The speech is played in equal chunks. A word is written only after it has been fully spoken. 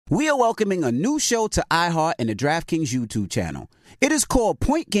we are welcoming a new show to iHeart and the DraftKings YouTube channel. It is called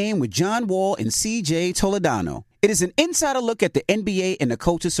Point Game with John Wall and CJ Toledano. It is an insider look at the NBA and the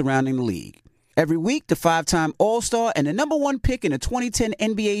coaches surrounding the league. Every week, the 5-time All-Star and the number one pick in the 2010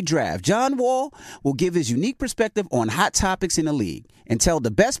 NBA Draft, John Wall, will give his unique perspective on hot topics in the league and tell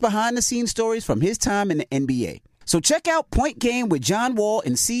the best behind-the-scenes stories from his time in the NBA. So check out Point Game with John Wall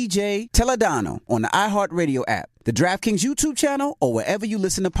and CJ Toledano on the iHeartRadio app, the DraftKings YouTube channel, or wherever you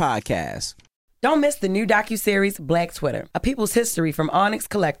listen to podcasts. Don't miss the new docuseries Black Twitter, A People's History from Onyx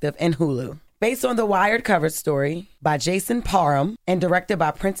Collective and Hulu. Based on the Wired cover story by Jason Parham and directed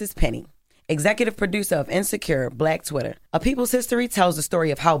by Princess Penny. Executive producer of Insecure, Black Twitter. A People's History tells the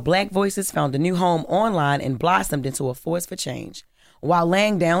story of how Black voices found a new home online and blossomed into a force for change, while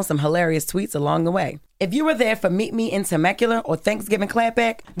laying down some hilarious tweets along the way. If you were there for Meet Me in Temecula or Thanksgiving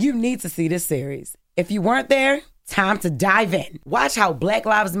Clapback, you need to see this series. If you weren't there, time to dive in. Watch how Black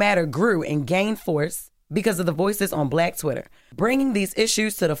Lives Matter grew and gained force because of the voices on Black Twitter, bringing these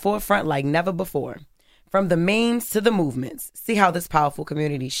issues to the forefront like never before. From the memes to the movements, see how this powerful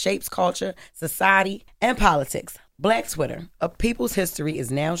community shapes culture, society, and politics. Black Twitter, A People's History, is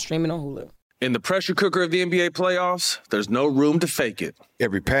now streaming on Hulu. In the pressure cooker of the NBA playoffs, there's no room to fake it.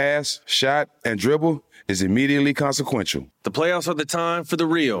 Every pass, shot, and dribble is immediately consequential. The playoffs are the time for the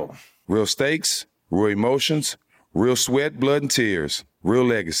real. Real stakes, real emotions, real sweat, blood, and tears. Real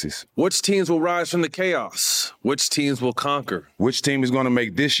legacies. Which teams will rise from the chaos? Which teams will conquer? Which team is going to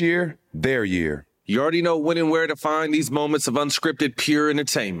make this year their year? You already know when and where to find these moments of unscripted, pure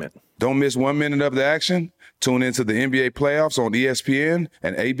entertainment. Don't miss 1 minute of the action. Tune into the NBA playoffs on ESPN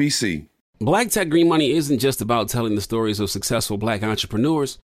and ABC. Black Tech Green Money isn't just about telling the stories of successful Black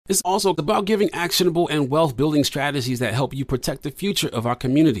entrepreneurs. It's also about giving actionable and wealth-building strategies that help you protect the future of our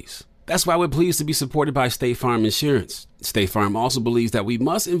communities. That's why we're pleased to be supported by State Farm Insurance. State Farm also believes that we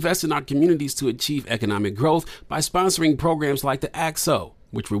must invest in our communities to achieve economic growth by sponsoring programs like the ACT-SO,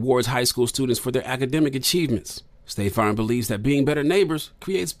 which rewards high school students for their academic achievements. State Farm believes that being better neighbors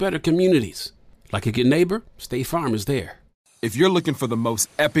creates better communities. Like a good neighbor, State Farm is there. If you're looking for the most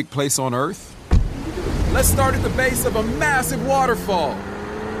epic place on earth, let's start at the base of a massive waterfall.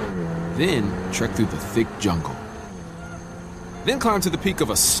 Then trek through the thick jungle. Then climb to the peak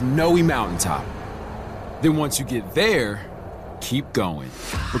of a snowy mountaintop. Then once you get there, keep going.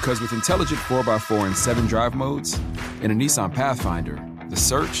 Because with intelligent 4x4 and 7 drive modes and a Nissan Pathfinder, the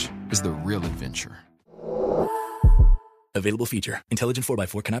search is the real adventure. Available feature. Intelligent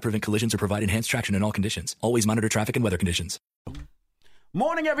 4x4 cannot prevent collisions or provide enhanced traction in all conditions. Always monitor traffic and weather conditions.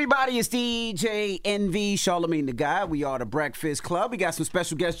 Morning, everybody. It's DJ NV, Charlamagne the Guy. We are the Breakfast Club. We got some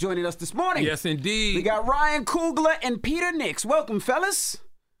special guests joining us this morning. Yes, indeed. We got Ryan Coogler and Peter Nix. Welcome, fellas.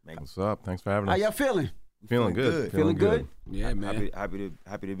 What's up? Thanks for having us. How y'all feeling? Feeling good. Feeling good? Yeah, man.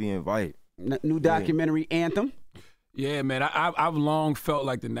 Happy to be invited. New documentary, Anthem. Yeah, man. I've long felt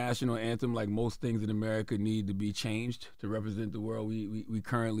like the national anthem, like most things in America, need to be changed to represent the world we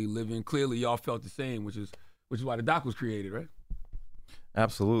currently live in. Clearly, y'all felt the same, which is why the doc was created, right?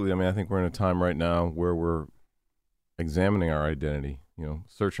 Absolutely. I mean, I think we're in a time right now where we're examining our identity,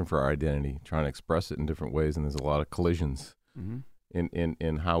 searching for our identity, trying to express it in different ways, and there's a lot of collisions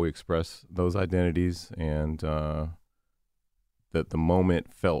in how we express those identities, and that the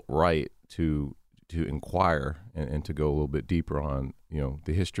moment felt right to inquire and to go a little bit deeper on,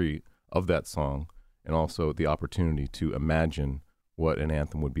 the history of that song, and also the opportunity to imagine what an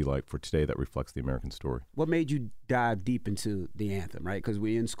anthem would be like for today that reflects the American story. What made you dive deep into the anthem, right? Because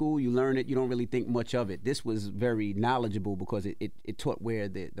we're in school, you learn it, you don't really think much of it. This was very knowledgeable because it taught where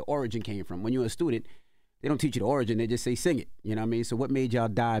the origin came from. When you're a student, they don't teach you the origin, they just say sing it, you know what I mean? So what made y'all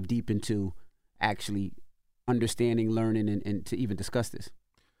dive deep into actually understanding, learning, and to even discuss this?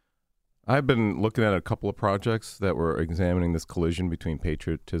 I've been looking at a couple of projects that were examining this collision between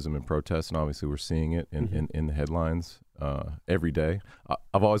patriotism and protest, and obviously we're seeing it in the headlines every day.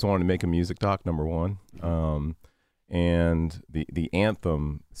 I've always wanted to make a music doc, number one, and the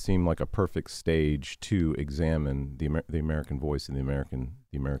anthem seemed like a perfect stage to examine the American voice and the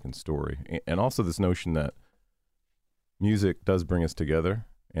American story, and also this notion that music does bring us together,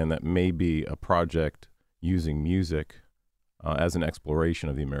 and that maybe a project using music as an exploration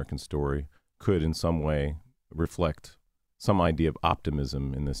of the American story could in some way reflect some idea of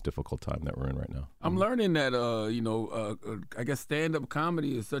optimism in this difficult time that we're in right now. I'm learning that, I guess stand-up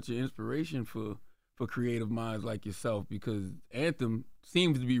comedy is such an inspiration for creative minds like yourself, because Anthem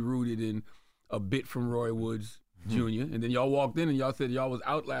seems to be rooted in a bit from Roy Woods Jr., and then y'all walked in and y'all said y'all was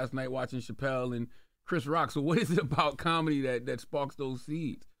out last night watching Chappelle and Chris Rock. So what is it about comedy that sparks those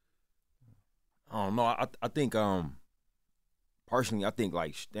seeds? I don't know. I think personally, I think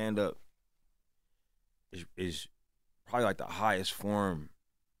like stand up is probably like the highest form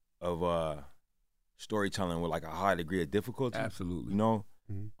of storytelling with like a high degree of difficulty. Absolutely. You know?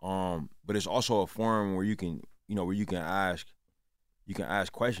 But it's also a form where you can ask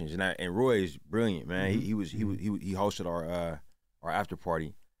questions. And Roy is brilliant, man. He hosted our after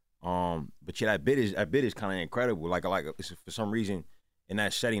party. But yeah, that bit is kind of incredible. Like it's, for some reason in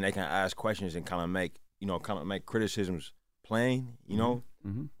that setting they can ask questions and kind of make criticisms plain, you know.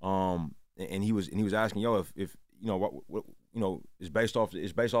 And he was asking, yo, if you know what you know, it's based off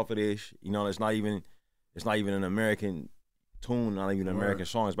of this, you know, it's not even an American tune, not even an American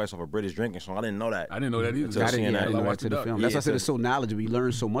song. It's based off a British drinking song. I didn't know that. I didn't know that either. I didn't know that to the film. That's why I said it's so knowledgeable. You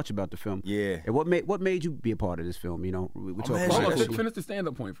learn so much about the film. Yeah. And what made you be a part of this film? You know, we talk about finish the stand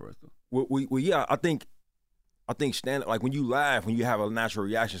up point for us though. Well, yeah, I think stand up, like when you laugh, when you have a natural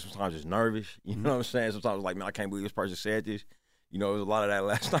reaction, sometimes it's nervous. You know what I'm saying? Sometimes it's like, man, I can't believe this person said this. You know, there's a lot of that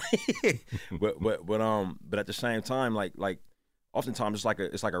last night. but at the same time, like oftentimes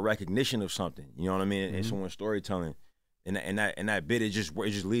it's like a recognition of something. You know what I mean? And someone's storytelling. And that bit, it just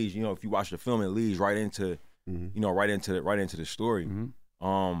leads. You know, if you watch the film, it leads right into, you know, right into the story.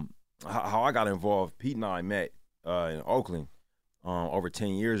 How I got involved, Pete and I met in Oakland over 10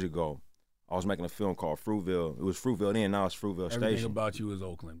 years ago. I was making a film called Fruitville. It was Fruitville then, now it's Fruitville Station. Everything about you is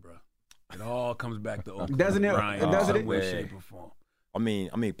Oakland, bro. It all comes back to Oakland. Doesn't it? Brian, Doesn't it? Way, shape, or form. I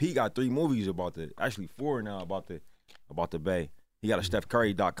mean, Pete got 3 movies actually 4 now about the Bay. He got a Steph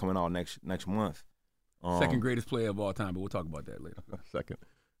Curry doc coming out next month. Second greatest player of all time, but we'll talk about that later. Second.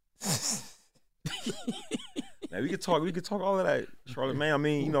 Now we could talk all of that, Charlotte, man. I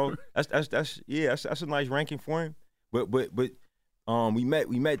mean, you know, that's a nice ranking for him. But we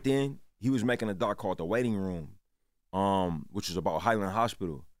met then. He was making a doc called The Waiting Room, which is about Highland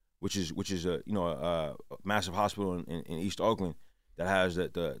Hospital, which is a massive hospital in East Oakland that has a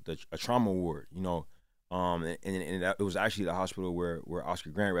trauma ward, you know. And it was actually the hospital where Oscar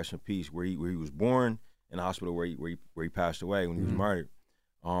Grant, rest in peace, where he was born, and the hospital where he passed away when he was murdered.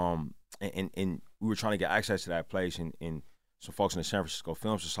 And we were trying to get access to that place, and some folks in the San Francisco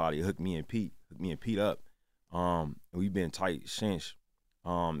Film Society hooked me and Pete up. And we've been tight since.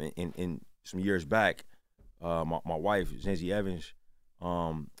 And some years back, my wife Zenzi Evans,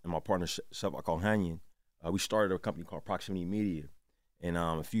 and my partner Seva Kolhanyan, we started a company called Proximity Media. And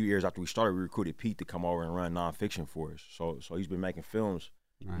a few years after we started, we recruited Pete to come over and run nonfiction for us. So he's been making films,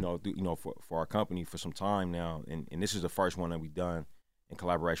 for our company for some time now. And this is the first one that we've done in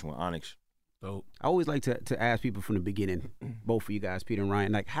collaboration with Onyx. So I always like to ask people from the beginning, both of you guys, Peter and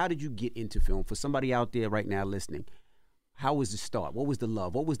Ryan, like, how did you get into film? For somebody out there right now listening, how was the start? What was the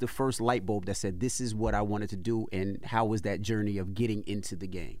love? What was the first light bulb that said, this is what I wanted to do? And how was that journey of getting into the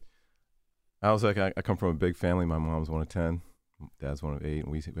game? I was like, I come from a big family. My mom's one of 10. Dad's one of 8,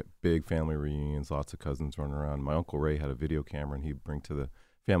 and we had big family reunions, lots of cousins running around. My Uncle Ray had a video camera, and he'd bring to the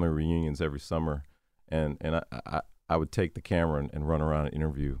family reunions every summer. And I would take the camera and run around and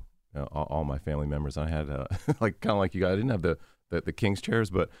interview all my family members. I had, like, kind of like you guys, I didn't have the King's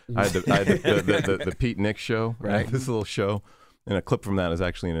chairs, but I had the Pete Nick show, right? This little show. And a clip from that is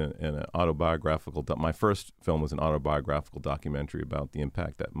actually in an autobiographical, my first film was an autobiographical documentary about the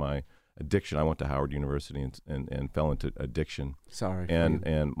impact that my addiction. I went to Howard University and fell into addiction. Sorry.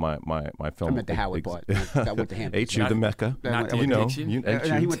 And my film. I meant the Howard part. I went to Hampton. HU, the Mecca. Not you know. He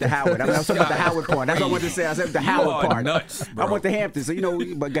went to Howard. I was talking about the Howard part. That's what I wanted to say. I said the Howard part. Nuts, bro. I went to Hampton, so you know.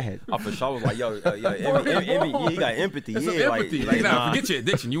 But go ahead. I for sure was like, yo, you got empathy. That's Yeah, empathy. like, Forget your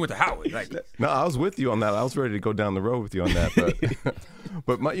addiction. You went to Howard. Like, No, I was with you on that. I was ready to go down the road with you on that.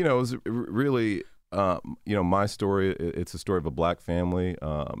 But my, it was really. My story, it's a story of a black family,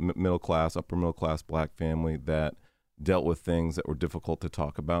 middle class, upper middle class black family that dealt with things that were difficult to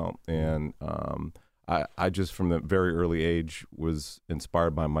talk about. And I just, from the very early age, was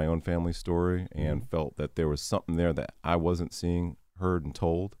inspired by my own family story and felt that there was something there that I wasn't seeing, heard, and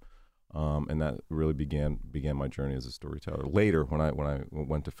told. And that really began my journey as a storyteller. Later, when I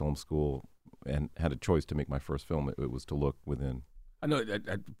went to film school and had a choice to make my first film, it was to look within. I know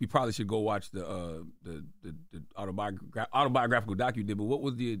we probably should go watch the autobiographical doc you did, but what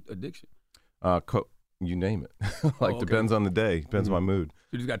was the addiction? You name it. Depends on the day, depends on my mood.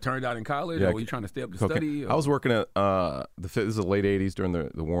 You just got turned out in college, or were you trying to stay up to study? Or? I was working at this is the late '80s during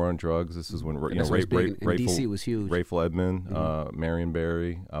the war on drugs. This is when DC was huge. Rayful Edmond, Marion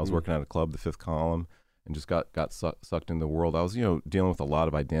Barry. I was working at a club, the Fifth Column, and just got sucked into the world. I was dealing with a lot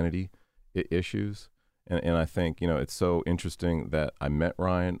of identity issues. And I think, it's so interesting that I met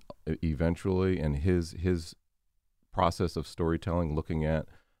Ryan eventually, and his process of storytelling, looking at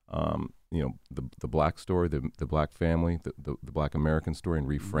you know, the black story, the black family, the black American story, and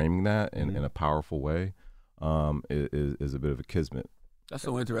reframing that in a powerful way is a bit of a kismet. That's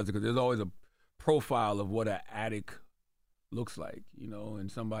so interesting because there's always a profile of what an addict looks like, you know,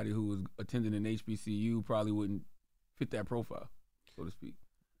 and somebody who was attending an HBCU probably wouldn't fit that profile, so to speak.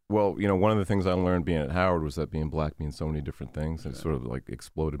 Well, you know, one of the things I learned being at Howard was that being black means so many different things. It sort of like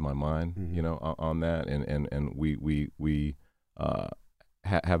exploded my mind, you know, on that. And we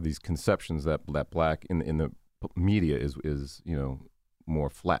have these conceptions that black in the media is you know, more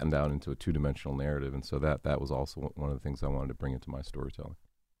flattened out into a two-dimensional narrative. And so that was also one of the things I wanted to bring into my storytelling.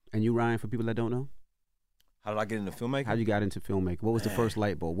 And you, Ryan, for people that don't know? How did I get into filmmaking? How you got into filmmaking? What was the first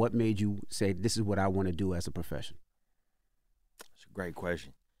light bulb? What made you say, this is what I want to do as a profession? That's a great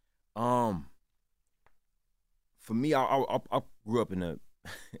question. For me, I grew up in the,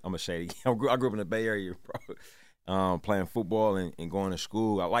 I'm a shady. I grew up in the Bay Area, bro. Playing football and going to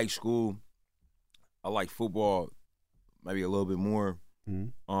school. I like school. I like football maybe a little bit more.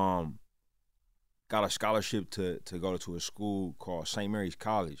 Got a scholarship to go to a school called St. Mary's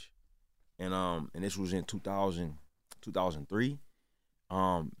College. And this was in 2003.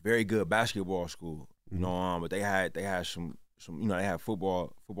 Very good basketball school, you know. But they had some you know, they had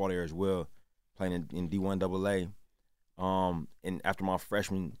football there as well, playing in D1 AA. And after my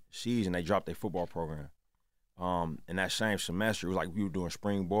freshman season, they dropped their football program. And that same semester, it was like we were doing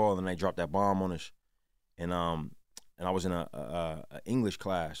spring ball, and they dropped that bomb on us. And I was in a English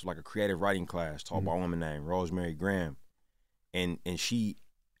class, like a creative writing class, taught by a woman named Rosemary Graham, and she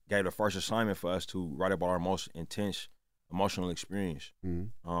gave the first assignment for us to write about our most intense emotional experience.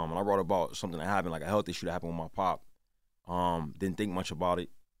 And I wrote about something that happened, like a health issue that happened with my pop. Didn't think much about it,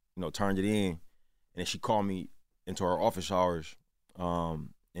 you know, turned it in. And then she called me into her office hours and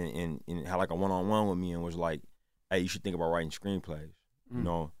had like a one-on-one with me and was like, hey, you should think about writing screenplays, you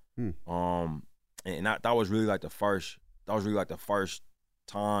know? And that was really like the first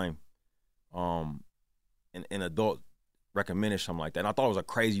time an adult recommended something like that. And I thought it was a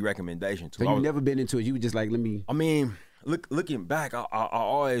crazy recommendation too. So you never been into it? You were just like, let me. I mean, looking back, I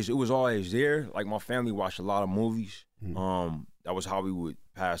always, it was always there. Like my family watched a lot of movies. That was how we would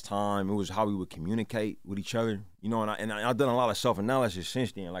pass time. It was how we would communicate with each other. You know, and I've done a lot of self-analysis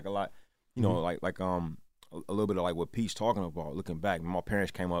since then. Like a lot, you know, like a little bit of like what Pete's talking about. Looking back, my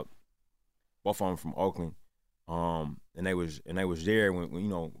parents came up, both of them from Oakland. And they was there when you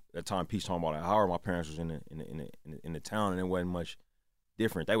know, at the time Pete's talking about at Howard, my parents was in the town, and it wasn't much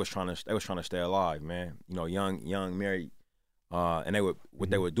different. They was trying to stay alive, man. You know, young married, and they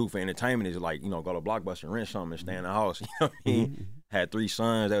would do for entertainment is like, you know, go to Blockbuster and rent something and stay in the house. You know what I mean? Had 3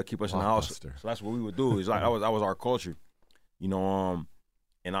 sons, they would keep us in the house. So that's what we would do. It's like that was our culture, you know.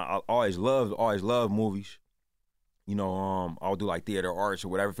 And I always loved movies. You know, I would do like theater arts or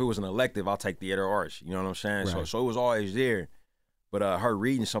whatever. If it was an elective, I'll take theater arts. You know what I'm saying? Right. So it was always there. But her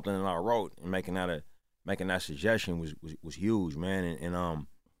reading something that I wrote and making that suggestion was huge, man. And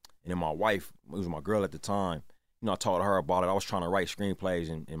then my wife, it was my girl at the time. You know, I told her about it. I was trying to write screenplays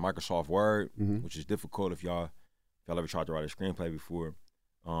in Microsoft Word, which is difficult if y'all ever tried to write a screenplay before,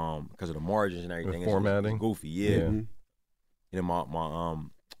 because of the margins and everything. The formatting, it's goofy, yeah. And then my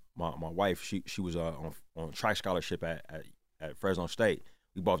wife, she was on track scholarship at Fresno State.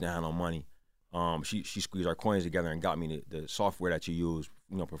 We both didn't have no money. She squeezed our coins together and got me the software that you use,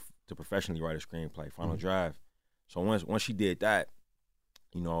 you know, to professionally write a screenplay, Final Draft. So once she did that,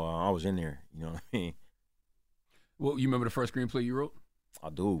 you know, I was in there. You know what I mean? Well, you remember the first screenplay you wrote?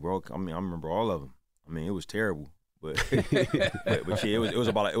 I do, bro. I mean, I remember all of them. I mean, it was terrible, but but yeah,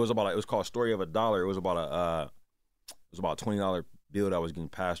 it was called Story of a Dollar. It was about a $20 bill that was getting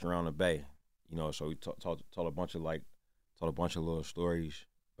passed around the Bay. You know, so we told a bunch of little stories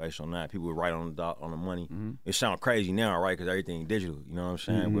based on that. People would write on the money. It sounds crazy now, right? Because everything digital. You know what I'm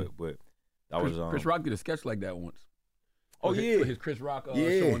saying? But that was Chris Rock did a sketch like that once. Oh yeah, his Chris Rock show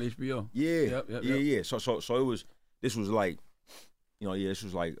on HBO. Yeah, yeah. So it was. This was like, you know, this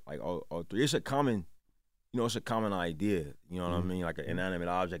was like 03. It's a common, you know, it's a common idea. You know what I mean? Like an inanimate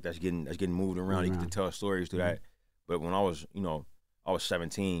object that's getting moved around. You get to tell stories through that. But when I was, you know, I was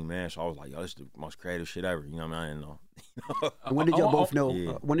 17, man, so I was like, yo, this is the most creative shit ever. You know what I mean? I didn't know. When did y'all both know?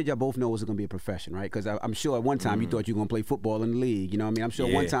 When did y'all both know it was gonna be a profession, right? Because I'm sure at one time you thought you were gonna play football in the league. You know what I mean? I'm sure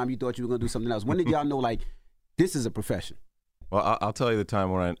one time you thought you were gonna do something else. When did y'all know, like, this is a profession? Well, I'll tell you the time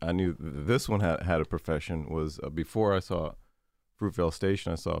when I knew this one had a profession was before I saw Fruitvale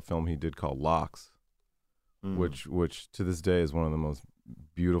Station. I saw a film he did called Locks, which to this day is one of the most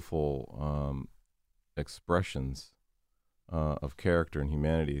beautiful expressions of character and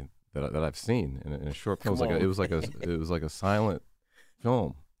humanity that I've seen in a short film. It was like a silent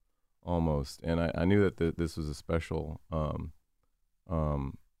film, almost. And I knew that this was a special,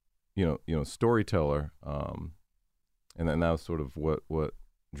 storyteller. And then that was sort of what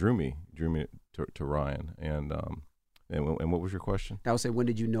drew me to Ryan. And what was your question? I would say, when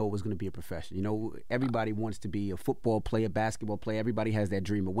did you know it was going to be a profession? You know, everybody wants to be a football player, basketball player. Everybody has that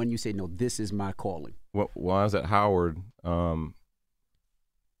dream. But when you say, no, this is my calling. Well, while I was at Howard, I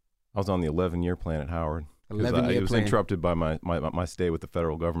was on the 11-year plan at Howard. 11-year It was plan. interrupted by my stay with the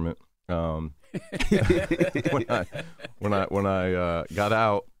federal government. When I got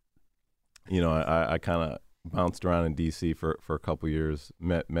out, you know, I kind of bounced around in D.C. for a couple years.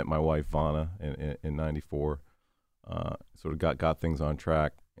 Met my wife Vanna in '94. Sort of got things on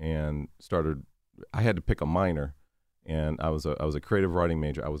track and started. I had to pick a minor, and I was a creative writing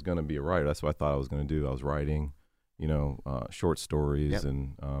major. I was going to be a writer. That's what I thought I was going to do. I was writing, short stories,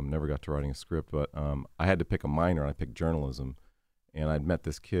 and never got to writing a script. But I had to pick a minor, and I picked journalism. And I'd met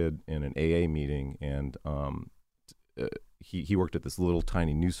this kid in an AA meeting, and he worked at this little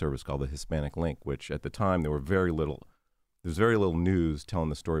tiny news service called the Hispanic Link, which at the time there was very little news telling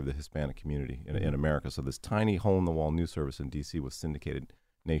the story of the Hispanic community in America. So this tiny hole-in-the-wall news service in D.C. was syndicated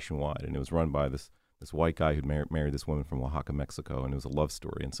nationwide, and it was run by this white guy who'd married this woman from Oaxaca, Mexico, and it was a love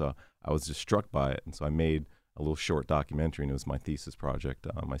story. And so I was just struck by it, and so I made a little short documentary, and it was my thesis project,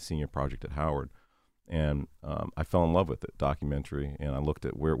 my senior project at Howard. And I fell in love with it, documentary, and I looked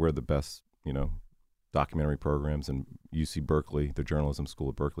at where the best, documentary programs, and UC Berkeley, the journalism school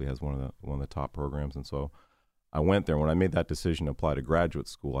at Berkeley, has one of the top programs. And so I went there. When I made that decision to apply to graduate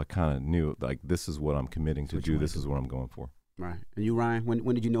school, I kind of knew, like, this is what I'm committing to do. This is what I'm going for. Right. And you, Ryan,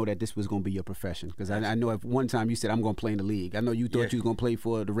 when did you know that this was going to be your profession? Because I know at one time you said, I'm going to play in the league. I know you thought you were going to play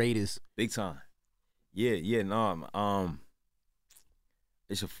for the Raiders. Big time. It's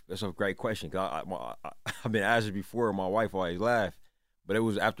a great question. Cause I've been asked it before. My wife always laughed, but it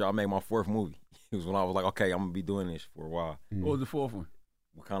was after I made my fourth movie. It was when I was like, okay, I'm gonna be doing this for a while. What was the fourth one?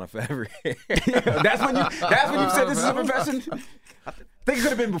 Wakanda Forever. That's when you said this is a profession. I think it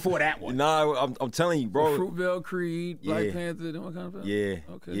could have been before that one. Nah, I'm telling you, bro. Fruitvale, Creed, Black Panther, and what kind of? Yeah.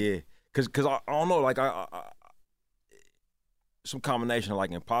 Okay. Yeah. Cause I don't know, like I some combination of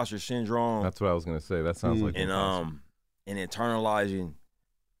like imposter syndrome. That's what I was gonna say. That sounds like and internalizing.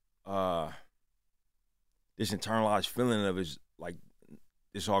 This internalized feeling of it's like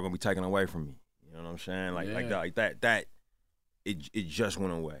it's all gonna be taken away from me. You know what I'm saying? Like that. It just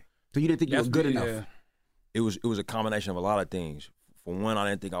went away. So you didn't think you were good enough? Yeah. It was a combination of a lot of things. For one, I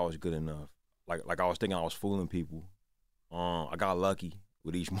didn't think I was good enough. Like I was thinking I was fooling people. I got lucky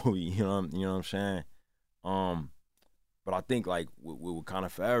with each movie. You know what I'm saying? But I think like with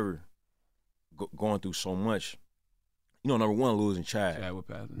Wakanda Forever, going through so much. Number one, losing Chad. Chad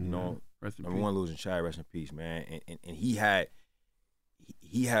passing. Number one, losing Chad. Rest in peace, man. And he had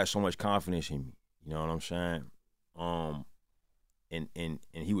so much confidence in me. You know what I'm saying? And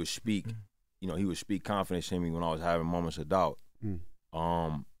he would speak. He would speak confidence in me when I was having moments of doubt. And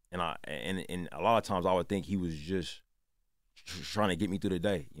a lot of times I would think he was just trying to get me through the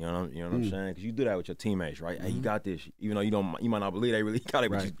day. You know what I'm saying? Because you do that with your teammates, right? Hey, you got this. Even though you might not believe they really got it,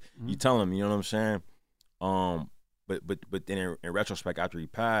 but you tell them. You know what I'm saying? But then in retrospect, after he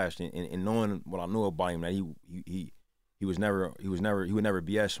passed, and knowing what I knew about him, that he would never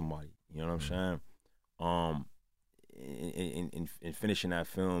BS somebody. You know what I'm saying? In finishing that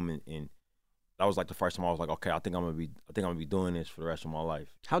film, and that was like the first time I was like, okay, I think I'm gonna be doing this for the rest of my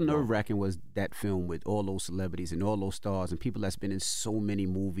life. How nerve-wracking was that film with all those celebrities and all those stars and people that's been in so many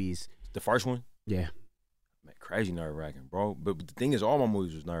movies? The first one? Yeah. Man, crazy nerve-wracking, bro. But the thing is, all my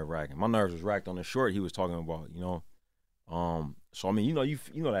movies was nerve-wracking. My nerves was racked on the short he was talking about, So I mean, you know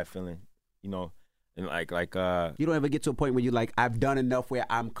that feeling, and like you don't ever get to a point where you're like, I've done enough where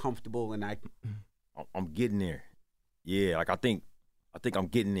I'm comfortable and I'm getting there. Yeah, like I think I'm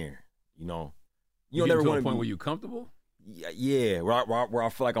getting there. You You never want to point where you're comfortable. Yeah, where I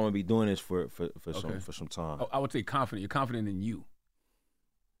feel like I'm gonna be doing this for some time. I would say confident. You're confident in you.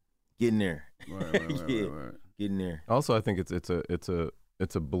 Getting there. Right. Getting there. Also, I think it's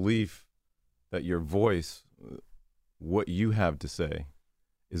a belief that your voice, what you have to say,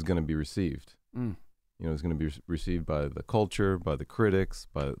 is going to be received. It's going to be received by the culture, by the critics,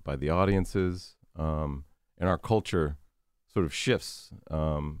 by the audiences, and our culture sort of shifts.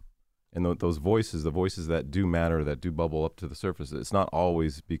 And those voices, the voices that do matter, that do bubble up to the surface, it's not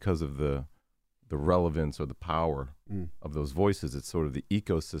always because of the relevance or the power of those voices. It's sort of the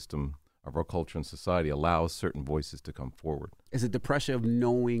ecosystem of our culture and society allows certain voices to come forward. Is it the pressure of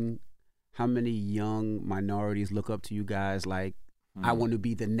knowing how many young minorities look up to you guys like, I want to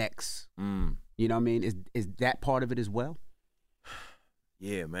be the next? You know what I mean? Is that part of it as well?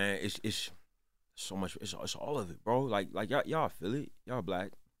 Yeah, man, it's so much. It's all of it, bro. Like y'all feel it. Y'all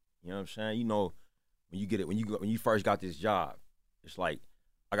black. You know what I'm saying? You know, when you get it, when you first got this job, it's like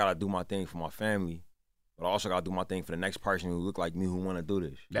I gotta do my thing for my family, but I also gotta do my thing for the next person who look like me who want to do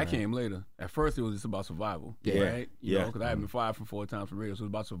this. That came later. At first, it was just about survival. Yeah. Right? You know, because I had been fired from 4 times from radio, so it was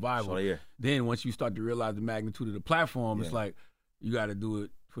about survival. So, yeah. Then once you start to realize the magnitude of the platform, it's like you got to do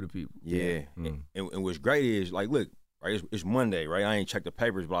it for the people. Yeah. And what's great is like, look, right? It's Monday, right? I ain't checked the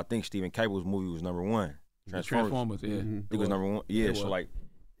papers, but I think Stephen Cable's movie was #1. Transformers, yeah. I think it was #1. Yeah. So like,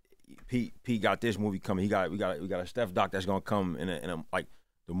 Pete got this movie coming. We got a Steph doc that's gonna come in a like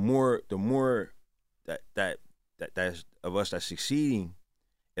the more that's of us that's succeeding,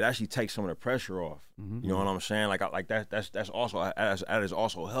 it actually takes some of the pressure off. You know what I'm saying? Like that's also that has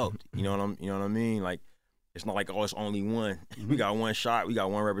also helped. You know what I mean? Like it's not like it's only one. We got one shot. We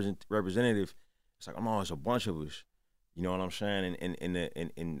got one representative. It's like it's a bunch of us. You know what I'm saying?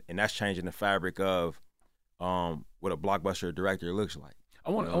 And that's changing the fabric of what a blockbuster director looks like. I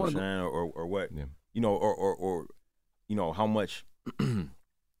want to or what you know or you know how much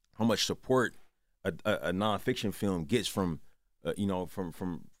support a nonfiction film gets from you know from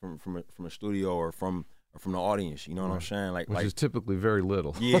a studio or from the audience. You know what I'm saying? Which is typically very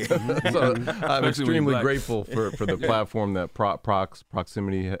little. Yeah. So I'm extremely grateful for the platform that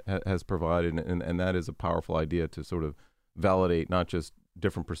Proximity has provided, and that is a powerful idea to sort of validate not just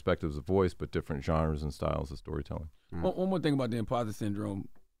different perspectives of voice, but different genres and styles of storytelling. One more thing about the imposter syndrome.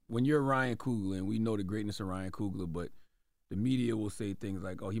 When you're Ryan Coogler, and we know the greatness of Ryan Coogler, but the media will say things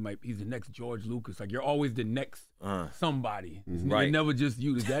like, he's the next George Lucas. Like, you're always the next somebody. Right. It's never just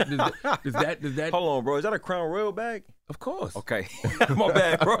you. Does that Hold on, bro. Is that a Crown Royal bag? Of course. Okay. My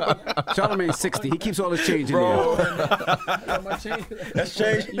bad, bro. Charlamagne's 60. He keeps all his change in bro. there. My change. That's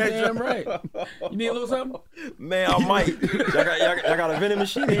change. You damn right. You need a little something? Man, I might. Y'all got a vending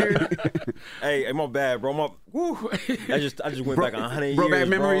machine here? Hey, my bad, bro. I just went back 100 years, bad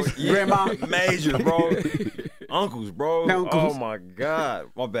memories, bro. Yeah. grandma. Major, bro. Uncles, bro. Uncles. Oh, my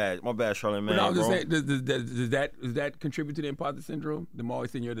God. My bad, Charlamagne, But I was bro. just saying, does that contribute to the imposter syndrome? Them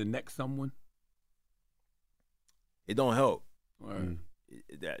always saying you're the next someone? It don't help. Right.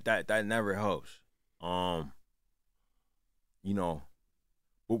 That never helps. You know,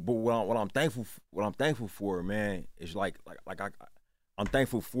 but what I'm thankful for, man, is I'm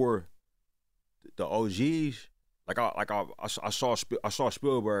thankful for the OGs. I saw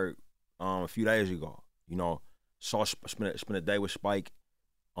Spielberg a few days ago. You know, spent a day with Spike.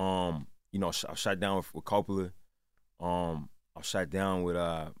 You know, I sat down with Coogler. I sat down with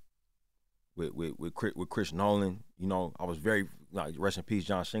Chris Nolan. You know, I was very rest in peace.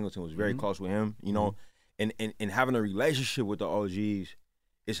 John Singleton was very close with him. You know, and having a relationship with the OGs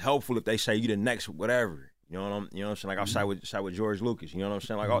is helpful if they say you the next whatever. You know what I'm saying? Like I sat with George Lucas. You know what I'm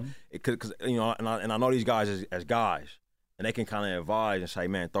saying? Like because you know, and I know these guys as guys, and they can kind of advise and say,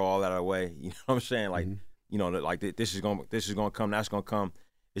 man, throw all that away. You know what I'm saying? Like you know, like this is gonna come, that's gonna come.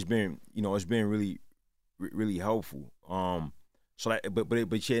 It's been really, really helpful. So that, but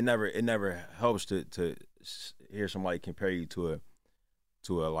yeah, it never helps to hear somebody compare you to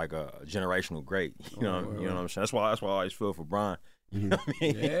a like a generational great. You know what I'm saying? That's why I always feel for Bron. You know what I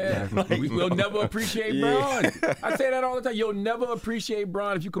mean? Yeah, we'll never appreciate Bron. I say that all the time. You'll never appreciate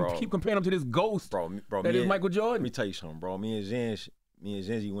Bron if you keep comparing him to this ghost. Bro, that is Michael Jordan. Let me tell you something, bro. Me and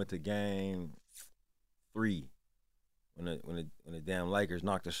Zenzi went to game 3 when the damn Lakers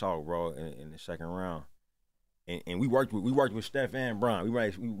knocked us out, bro, in the second round. And we worked with Steph and Bron. We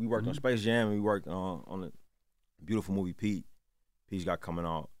worked on Space Jam, and we worked on the beautiful movie Pete's got coming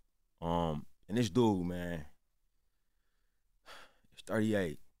out. And this dude, man, is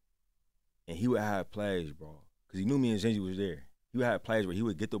 38, and he would have plays, bro, because he knew me and Zenzi was there. He would have plays where he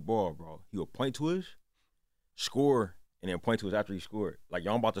would get the ball, bro. He would point to us, score, and then point to us after he scored. Like,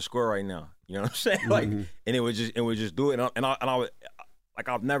 yo, I'm about to score right now. You know what I'm saying? Like, and it would just do it. And I would. Like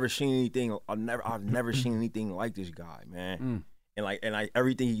I've never seen anything seen anything like this guy, man. And like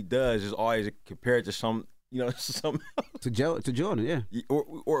everything he does is always compared to some, you know, some to Jordan, yeah.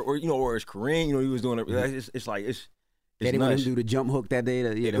 Or you know, or it's Kareem, you know, he was doing it. It's like it's they didn't want him to do the jump hook that day.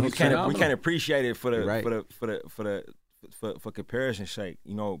 We can't appreciate it for comparison's sake,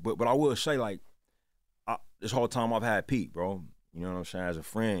 you know. But I will say, like, this whole time I've had Pete, bro. You know what I'm saying, as a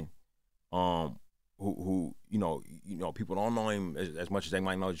friend, who you know people don't know him as much as they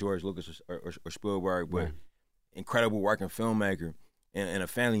might know George Lucas or Spielberg, but incredible working filmmaker and a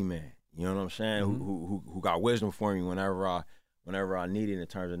family man. You know what I'm saying? Who got wisdom for me whenever I need it in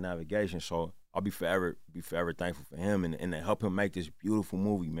terms of navigation. So I'll be forever thankful for him and to help him make this beautiful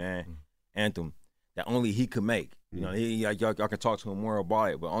movie, man, Anthem, that only he could make. You know, y'all can talk to him more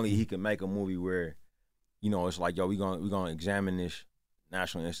about it, but only he can make a movie where, you know, it's like, yo, we gonna examine this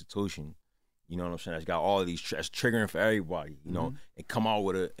national institution. You know what I'm saying? It's got all of these that's triggering for everybody. You know, and come out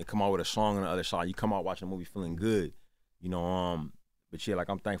with a song on the other side. You come out watching the movie feeling good. You know, but yeah, like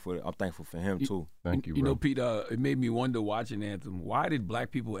I'm thankful for him too. Thank you, You bro. know, Pete, it made me wonder watching Anthem. Why did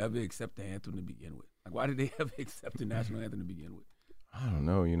Black people ever accept the anthem to begin with? Like, why did they ever accept the national anthem to begin with? I don't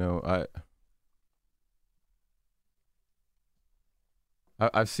know. You know,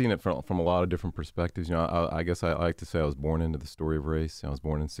 I've seen it from a lot of different perspectives. You know, I guess I like to say I was born into the story of race. I was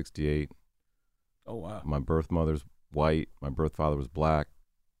born in '68. Oh, wow. My birth mother's white. My birth father was black.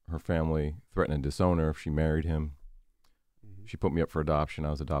 Her family threatened to disown her if she married him. She put me up for adoption.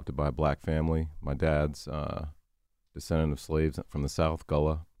 I was adopted by a black family. My dad's descendant of slaves from the South,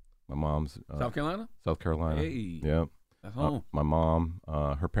 Gullah. My mom's South Carolina? South Carolina. Hey. Yep. That's home. My mom,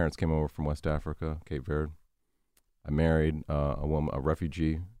 her parents came over from West Africa, Cape Verde. I married a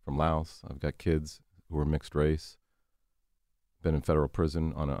refugee from Laos. I've got kids who are mixed race. Been in federal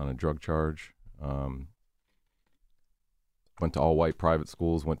prison on a drug charge. Went to all white private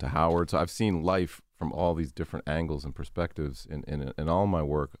schools. Went to Howard. So I've seen life from all these different angles and perspectives in all my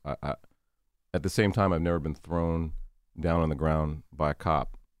work. I at the same time, I've never been thrown down on the ground by a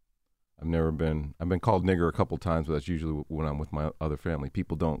cop. I've been called nigger a couple times, but that's usually when I'm with my other family.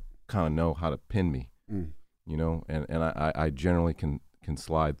 People don't kind of know how to pin me, you know, and I generally can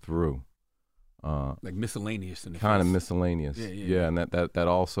slide through. Like miscellaneous in the kind of face. Miscellaneous. Yeah, and that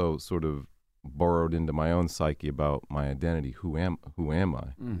also sort of burrowed into my own psyche about my identity. Who am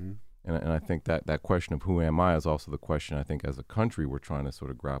I? And I think that question of who am I is also the question I think as a country we're trying to sort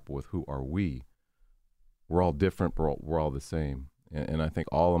of grapple with. Who are we? We're all different, but we're all the same. And I think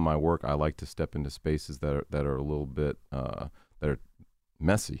all of my work, I like to step into spaces that are a little bit that are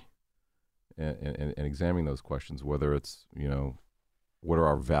messy, and examining those questions. Whether it's, you know, what are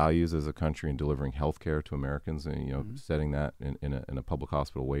our values as a country in delivering health care to Americans, and, you know, setting that in a public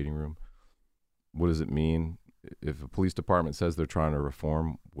hospital waiting room. What does it mean if a police department says they're trying to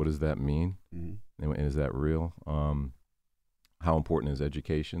reform? What does that mean? And is that real? How important is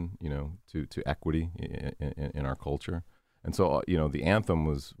education, you know, to equity in our culture? And so, you know, the anthem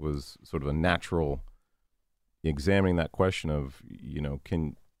was sort of a natural examining that question of, you know,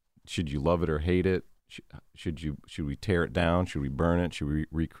 should you love it or hate it? Should we tear it down? Should we burn it? Should we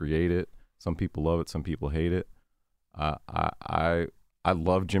recreate it? Some people love it, some people hate it. I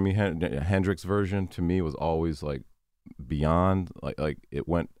love Jimi Hendrix version. To me, was always like beyond, like it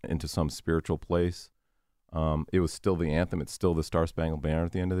went into some spiritual place. It was still the anthem. It's still the Star Spangled Banner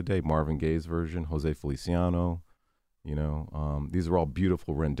at the end of the day. Marvin Gaye's version, Jose Feliciano. You know, these are all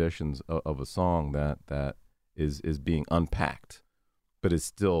beautiful renditions of a song that is being unpacked, but it's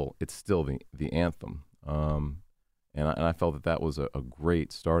still the anthem. And I felt that was a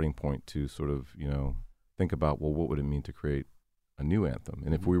great starting point to sort of, you know, think about, well, what would it mean to create a new anthem?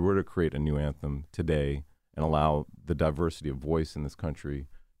 And if we were to create a new anthem today and allow the diversity of voice in this country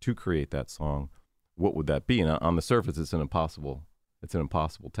to create that song, what would that be? And on the surface, it's an impossible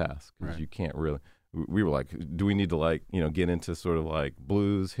task, because you can't really. We were like, do we need to, like, you know, get into sort of like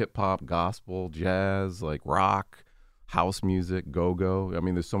blues, hip hop, gospel, jazz, like rock, house music, go-go? I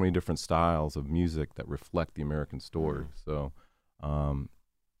mean, there's so many different styles of music that reflect the American story. So,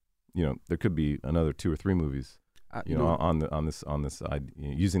 you know, there could be another 2 or 3 movies, you know, on this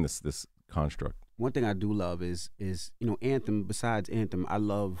using this construct. One thing I do love is you know, Anthem. Besides Anthem, I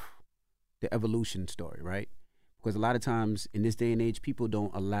love the evolution story, right? Because a lot of times in this day and age, people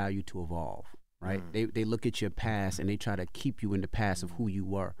don't allow you to evolve. Right? They look at your past and they try to keep you in the past of who you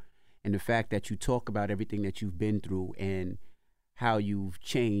were. And the fact that you talk about everything that you've been through and how you've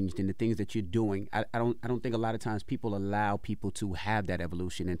changed and the things that you're doing, I don't think a lot of times people allow people to have that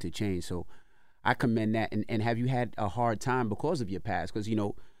evolution and to change. So I commend that. And have you had a hard time because of your past? Because, you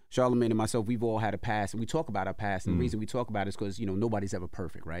know, Charlamagne and myself, we've all had a past, and we talk about our past. And the reason we talk about it is because, you know, nobody's ever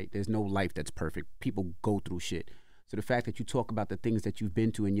perfect, right? There's no life that's perfect. People go through shit. So the fact that you talk about the things that you've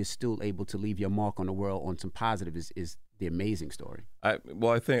been to and you're still able to leave your mark on the world on some positive is the amazing story. I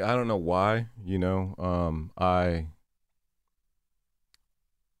think, I don't know why, you know, I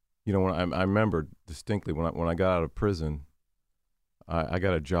remember distinctly when I got out of prison, I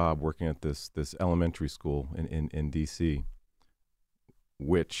got a job working at this elementary school in DC,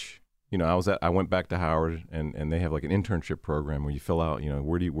 which, you know, I went back to Howard, and they have like an internship program where you fill out, you know,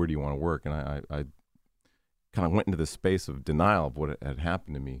 where do you want to work, and I kind of went into this space of denial of what had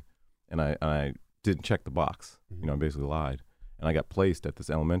happened to me, and I didn't check the box. You know, I basically lied, and I got placed at this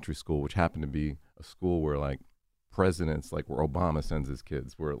elementary school, which happened to be a school where like presidents, like where Obama sends his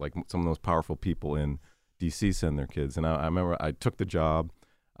kids, where like some of those powerful people in D.C. send their kids. And I remember I took the job.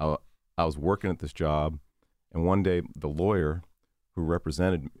 I was working at this job, and one day the lawyer who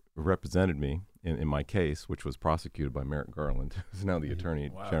represented me in my case, which was prosecuted by Merrick Garland, who's now the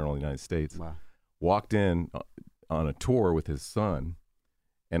Attorney General of the United States, walked in on a tour with his son.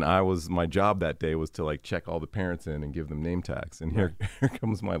 And my job that day was to like check all the parents in and give them name tags. And here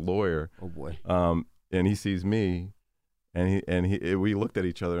comes my lawyer. Oh boy. And he sees me, and we looked at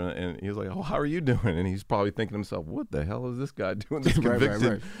each other, and he was like, "Oh, how are you doing?" And he's probably thinking to himself, "What the hell is this guy doing? This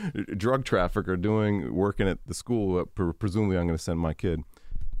convicted drug trafficker working at the school? Presumably, I'm going to send my kid."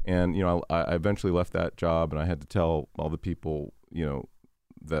 And I eventually left that job, and I had to tell all the people,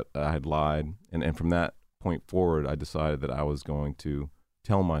 that I had lied. And from that point forward, I decided that I was going to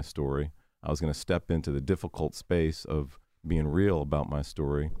tell my story. I was going to step into the difficult space of being real about my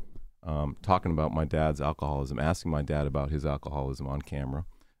story. Talking about my dad's alcoholism, asking my dad about his alcoholism on camera.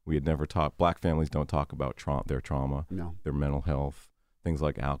 We had never talked. Black families don't talk about their trauma, their mental health, things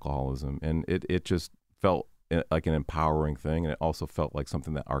like alcoholism, and it just felt like an empowering thing, and it also felt like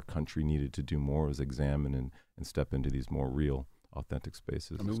something that our country needed to do more, was examine and step into these more real, authentic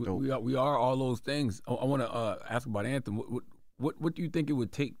spaces. I mean, we are all those things. I want to ask about Anthem. What do you think it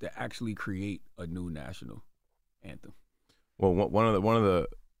would take to actually create a new national anthem? Well, one of the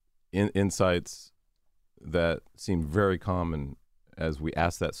insights that seemed very common as we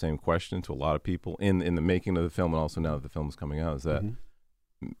asked that same question to a lot of people in the making of the film, and also now that the film is coming out, is that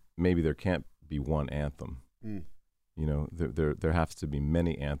maybe there can't be one anthem. There has to be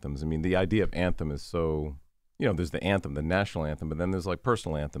many anthems. I mean, the idea of anthem is so, there's the anthem, the national anthem, but then there's like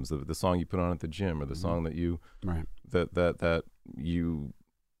personal anthems, the song you put on at the gym, or the song that you that you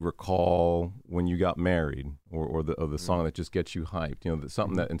recall when you got married, or the song that just gets you hyped,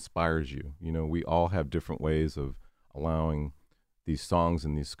 something that inspires you. We all have different ways of allowing these songs,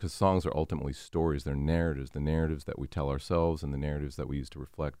 because songs are ultimately stories. They're narratives, the narratives that we tell ourselves and the narratives that we use to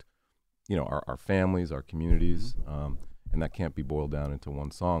reflect our families, our communities, and that can't be boiled down into one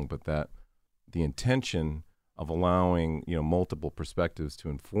song, but that the intention of allowing multiple perspectives to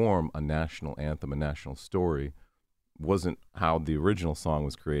inform a national anthem, a national story, wasn't how the original song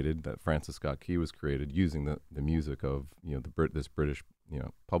was created, that Francis Scott Key was created using the music of this British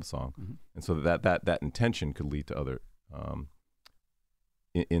pub song, and so that intention could lead to other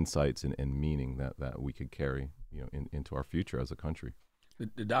insights and meaning that we could carry into our future as a country.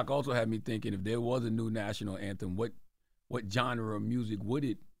 The doc also had me thinking, if there was a new national anthem, what genre of music would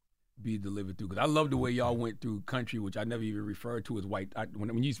it be delivered through? Because I love the way y'all went through country, which I never even referred to as white.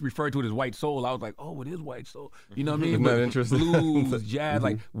 When you referred to it as white soul, I was like, oh, it is white soul. You know what I mean? Isn't that interesting? Blues, jazz,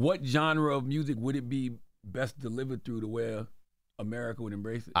 like what genre of music would it be best delivered through to where America would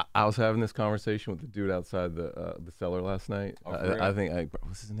embrace it? I was having this conversation with the dude outside the cellar last night. I think,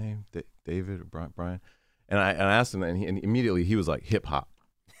 what's his name? David or Brian? And I asked him, and immediately he was like, hip hop.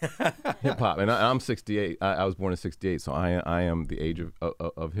 Hip hop, and I'm 68. I was born in 68, so I am the age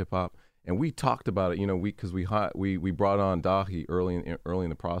of hip hop. And we talked about it, because we brought on Dahi early in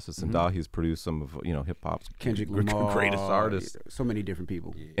the process, and Dahi's produced some of hip hop's Kendrick Lamar, greatest artists, so many different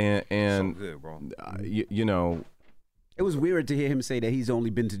people. And so good, bro. It was weird to hear him say that he's only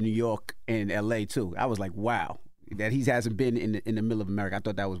been to New York and L.A. too. I was like, wow, that he hasn't been in the middle of America. I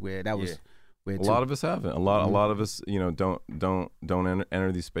thought that was weird. That was. A lot of us haven't. A lot of us, don't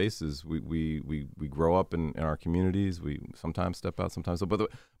enter these spaces. We grow up in our communities. We sometimes step out, sometimes.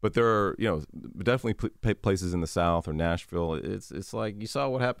 But there are definitely places in the South or Nashville. It's like you saw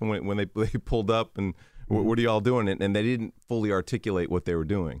what happened when they pulled up and what are y'all doing? And they didn't fully articulate what they were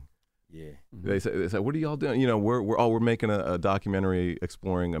doing. Yeah. They said, what are y'all doing? We're making a documentary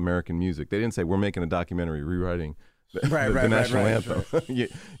exploring American music. They didn't say we're making a documentary rewriting the national anthem.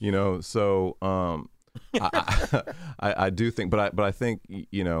 So I do think, but I think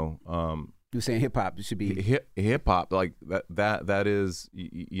you're saying hip hop should be hip hop, like that is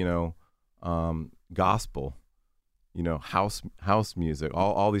gospel, house music.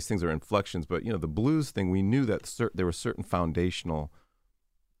 All these things are inflections, but the blues thing, we knew that there were certain foundational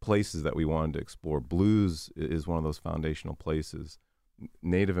places that we wanted to explore. Blues is one of those foundational places.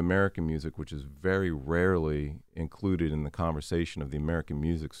 Native American music, which is very rarely included in the conversation of the American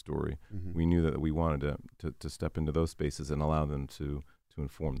music story, we knew that we wanted to step into those spaces and allow them to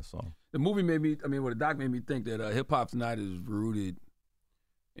inform the song. The movie the doc made me think that hip hop's not as rooted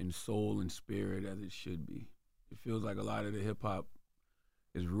in soul and spirit as it should be. It feels like a lot of the hip hop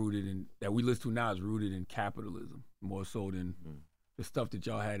is rooted in, that we listen to now, is rooted in capitalism more so than the stuff that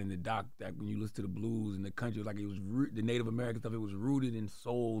y'all had in the doc. That when you listen to the blues and the country, like it was the Native American stuff, it was rooted in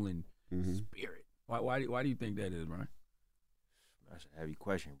soul and spirit. Why do you think that is, Brian? That's a heavy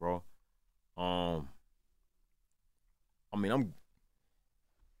question, bro. I mean,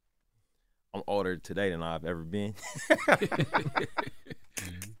 I'm older today than I've ever been.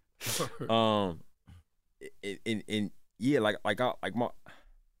 And yeah,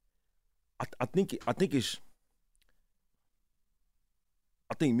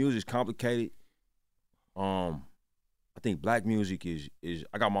 I think music's complicated. I think black music is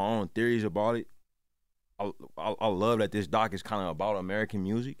I got my own theories about it. I love that this doc is kind of about American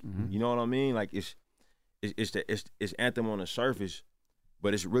music. You know what I mean? Like it's Anthem on the surface,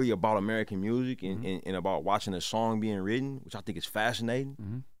 but it's really about American music and about watching a song being written, which I think is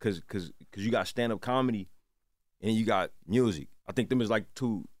fascinating. Cause you got stand-up comedy and you got music. I think them is like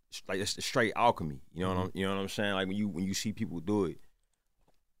two, like it's straight alchemy. You know what I'm saying? Like when you see people do it.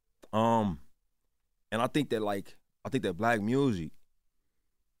 And I think that black music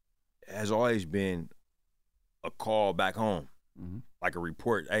has always been a call back home, like a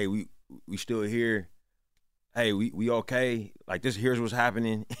report. Hey, we still here. Hey, we okay. Like this, here's what's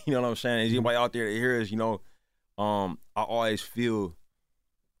happening. You know what I'm saying? Is anybody out there that hears? You know, I always feel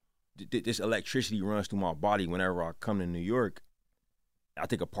this electricity runs through my body whenever I come to New York. I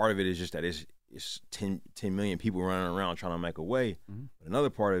think a part of it is just that it's 10 million people running around trying to make a way. But another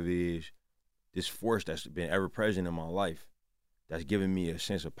part of it is this force that's been ever present in my life that's given me a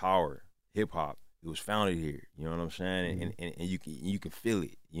sense of power. Hip hop, it was founded here. You know what I'm saying? And you can feel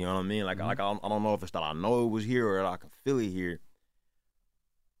it. You know what I mean? Like I don't know if it's that I know it was here or that I can feel it here.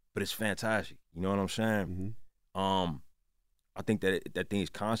 But it's fantastic. You know what I'm saying? I think that things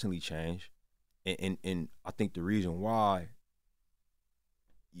constantly change, and I think the reason why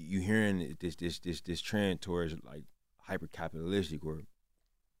you hearing this trend towards like hyper capitalistic, or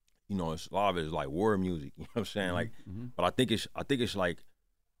you know, it's a lot of it is like war music. You know what I'm saying? Like, but I think it's like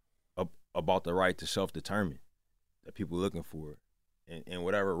about the right to self-determine that people are looking for, and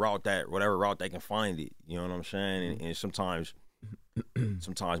whatever route they can find it. You know what I'm saying? And sometimes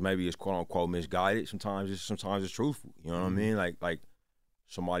maybe it's quote unquote misguided. Sometimes it's truthful. You know what I mean? Like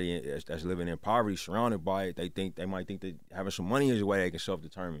somebody that's living in poverty, surrounded by it, they might think that having some money is a way they can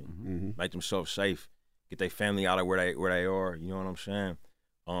self-determine, make themselves safe, get their family out of where they are. You know what I'm saying?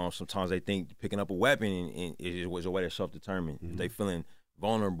 Sometimes they think picking up a weapon and is a way to self-determine. If they feeling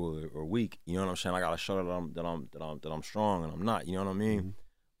vulnerable or weak, you know what I'm saying? I gotta show that I'm strong, and I'm not. You know what I mean?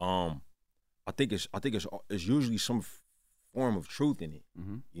 I think it's usually some form of truth in it.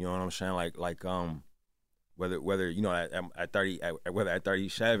 You know what I'm saying? Like whether you know at 30, whether at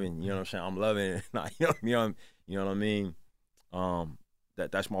 37, you know what I'm saying, I'm loving it. Not, you know what I mean?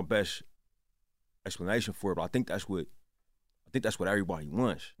 That's my best explanation for it. But I think that's what everybody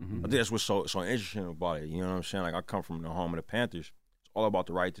wants. I think that's what's so interesting about it. You know what I'm saying? Like I come from the home of the Panthers. It's all about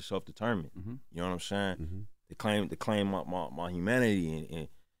the right to self-determine. You know what I'm saying? They claim my humanity and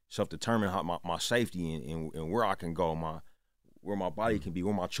self-determine my safety and where I can go, where my body can be,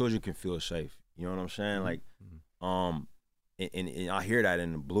 where my children can feel safe. You know what I'm saying? Like, and I hear that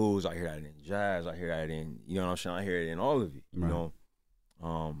in the blues, I hear that in jazz, I hear that in, you know what I'm saying? I hear it in all of it. You know,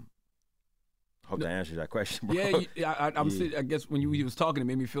 hope that answers that question, bro. Yeah, I guess when you was talking, it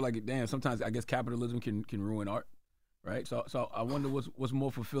made me feel like, damn, sometimes I guess capitalism can ruin art, right? So I wonder what's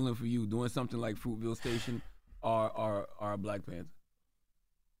more fulfilling for you, doing something like Fruitville Station or Black Panther?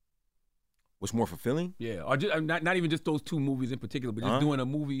 What's more fulfilling? Yeah, or just, not even just those two movies in particular, but just doing a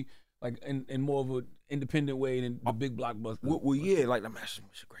movie like in more of an independent way than the big blockbuster. Well, yeah, like that's a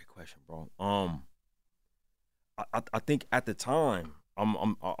great question, bro. I think at the time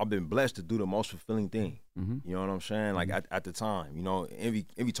I've been blessed to do the most fulfilling thing. You know what I'm saying? Like at the time, you know, and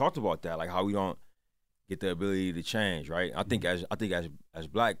we talked about that, like how we don't get the ability to change, right? I think as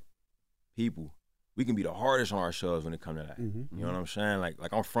black people, we can be the hardest on ourselves when it comes to that. You know what I'm saying?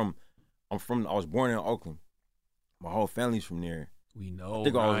 Like I was born in Oakland. My whole family's from there. We know. I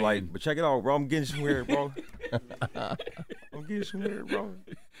think I was like, but check it out, bro. I'm getting somewhere, bro. I'm getting somewhere, bro.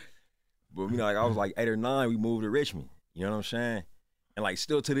 But you know, like I was like 8 or 9, we moved to Richmond. You know what I'm saying? And like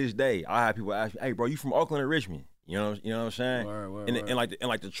still to this day, I have people ask me, "Hey, bro, you from Oakland or Richmond?" You know what I'm saying? Word. And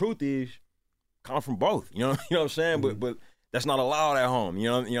like the truth is, come from both. You know what I'm saying? But that's not allowed at home.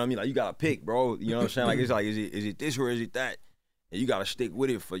 You know what I mean? Like you gotta pick, bro. You know what I'm saying? Like it's like is it this or is it that? And you gotta stick with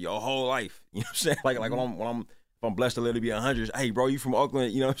it for your whole life. You know what I'm saying? Like when I'm blessed to live to be 100, hey, bro, you from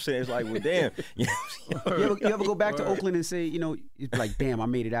Oakland? You know what I'm saying? It's like, well, damn. You ever go back to Oakland and say, you know, it's like, damn, I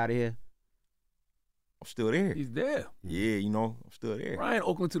made it out of here? I'm still there. He's there. Yeah, you know, I'm still there. Ryan,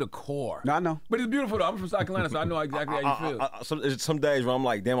 Oakland to the core. No, I know. But it's beautiful, though. I'm from South Carolina, so I know exactly how you feel. Some days where I'm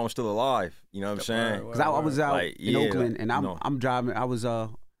like, damn, I'm still alive. You know what I'm saying? Because I was out in Oakland, and I'm driving. I was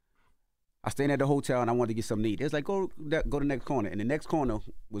staying at the hotel, and I wanted to get something to eat. It's like, go to the next corner. And the next corner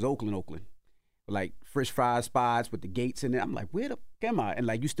was Oakland. like French fry spots with the gates in it. I'm like, where the am I? And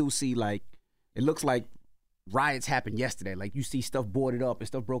like you still see like it looks like riots happened yesterday. Like you see stuff boarded up and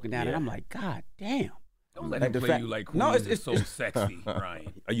stuff broken down, and I'm like, God damn. Don't let him play you like Queens. No, it's so sexy,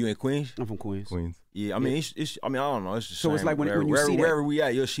 Ryan. Are you in Queens? I'm from Queens. Yeah, I mean, it's I mean, I don't know. It's the so same. It's like when you see wherever we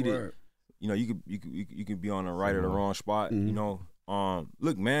at, you'll see that. You know, you could be on the right or the wrong spot. You know,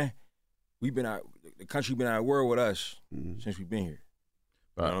 look, man, the country been at war with us since we've been here.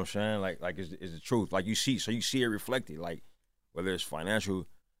 You know what I'm saying? Like it's the truth. Like you see it reflected. Like whether it's financial,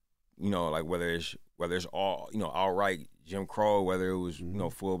 you know, like whether it's all, you know, outright Jim Crow, whether it was, you know,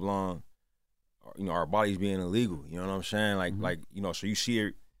 full blown. You know, our bodies being illegal. You know what I'm saying? Like you know, so you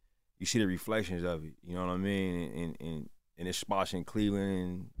see the reflections of it. You know what I mean? And it's spots in Cleveland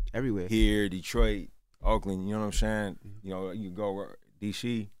and everywhere here, Detroit, Oakland. You know what I'm saying? You know, you go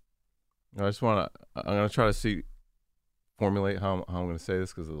DC. I'm gonna try to formulate how I'm gonna say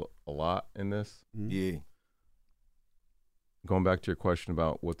this because there's a lot in this. Yeah. Going back to your question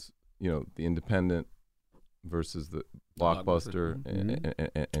about what's, you know, the independent versus the blockbuster and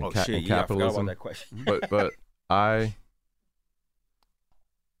capitalism. I forgot about that question. but I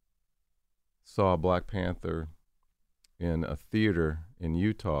saw Black Panther in a theater in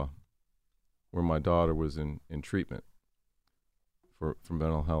Utah where my daughter was in treatment for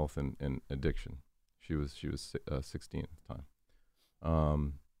mental health and addiction. She was 16 at the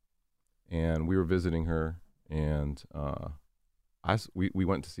time, and we were visiting her, and we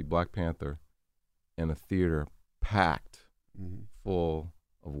went to see Black Panther in a theater packed full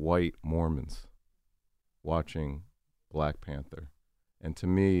of white Mormons watching Black Panther. And to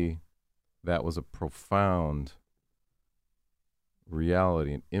me, that was a profound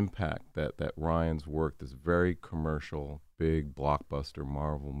reality and impact that Ryan's work, this very commercial, big blockbuster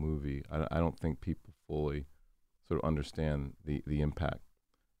Marvel movie, I don't think people fully sort of understand the impact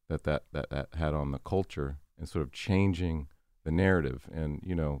that had on the culture and sort of changing the narrative. And,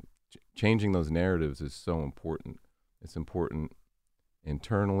 you know, changing those narratives is so important. It's important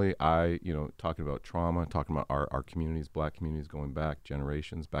internally. Talking about trauma, talking about our communities, Black communities going back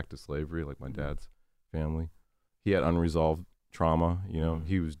generations, back to slavery, like my dad's family. He had unresolved trauma. You know,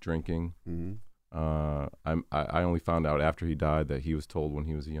 he was drinking. I only found out after he died that he was told when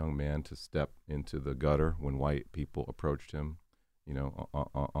he was a young man to step into the gutter when white people approached him, you know,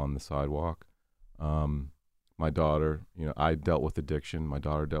 on the sidewalk. My daughter, you know, I dealt with addiction. My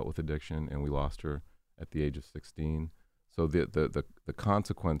daughter dealt with addiction, and we lost her at the age of 16. So the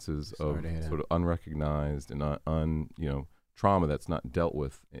consequences of sort of unrecognized and trauma that's not dealt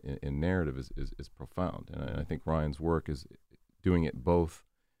with in narrative is profound. And I think Ryan's work is doing it both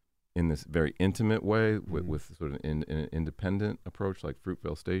in this very intimate way with sort of an independent approach like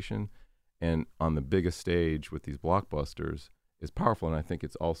Fruitvale Station, and on the biggest stage with these blockbusters is powerful. And I think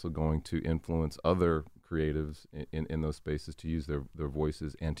it's also going to influence other creatives in those spaces to use their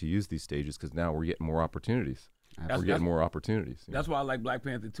voices and to use these stages, because now we're getting more opportunities. We're getting more opportunities. That's why I like Black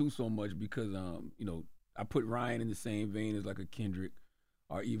Panther 2 so much, because you know, I put Ryan in the same vein as like a Kendrick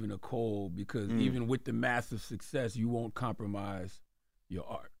or even a Cole, because even with the massive success, you won't compromise your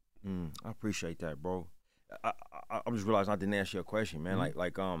art. I appreciate that, bro. I'm just realizing I didn't answer your question, man.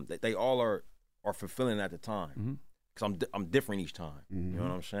 Like they all are fulfilling at the time, because I'm different each time. You know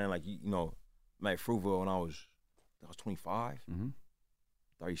what I'm saying? Like you know, I'm at Fruitvale when I was 25,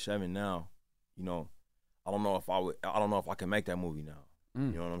 37 now. You know, I don't know if I can make that movie now.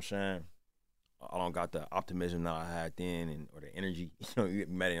 You know what I'm saying? I don't got the optimism that I had then, or the energy. You know, we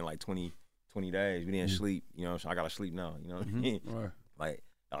met in like 20 days. We didn't sleep. You know, so I gotta sleep now. You know what I mean? Right. Like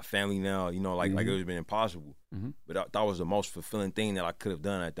got a family now. You know, like it would have been impossible. But that was the most fulfilling thing that I could have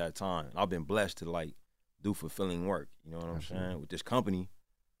done at that time. I've been blessed to like do fulfilling work. You know what I'm saying? With this company,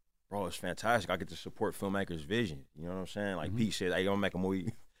 bro, it's fantastic. I get to support filmmakers' vision. You know what I'm saying? Like Pete said, "Hey, I'm gonna make a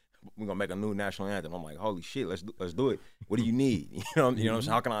movie. We're gonna make a new national anthem." I'm like, holy shit, let's do it. What do you need? You know what I'm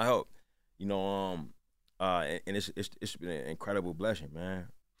saying? How can I help? You know, and it's been an incredible blessing, man.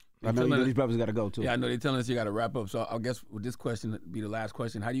 I know these brothers got to go too. Yeah, I know they're telling us you got to wrap up. So I guess with this question be the last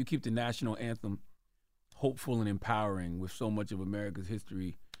question. How do you keep the national anthem hopeful and empowering with so much of America's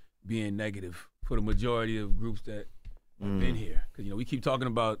history being negative for the majority of groups that have been here? Because, you know, we keep talking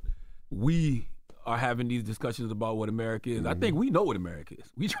about we are having these discussions about what America is. I think we know what America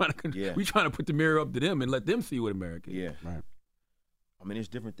is. We trying to put the mirror up to them and let them see what America is. Yeah, right. I mean, it's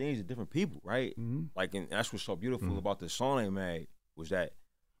different things to different people, right? Like, and that's what's so beautiful about the song they made was that,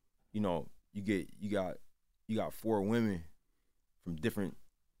 you know, you got 4 women from different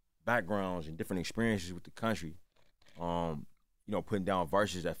backgrounds and different experiences with the country, you know, putting down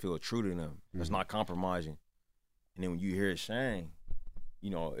verses that feel true to them, that's not compromising. And then when you hear it sang,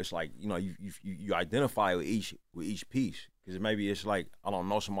 it's like, you identify with each piece, because maybe it's like, I don't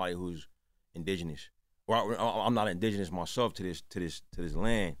know somebody who's indigenous, or I'm not indigenous myself to this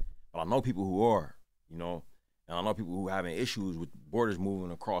land, but I know people who are, and I know people who are having issues with borders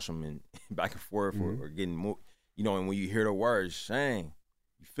moving across them and back and forth, or getting moved, and when you hear the words saying,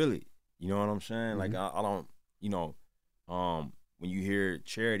 you feel it, you know what I'm saying? Like I don't, when you hear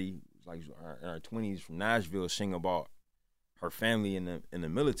Charity, like in her 20s from Nashville, sing about her family in the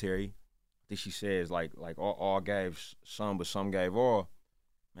military, I think she says like all gave some, but some gave all.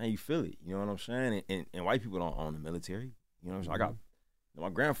 Man, you feel it. You know what I'm saying? And white people don't own the military. You know what I'm saying? I got my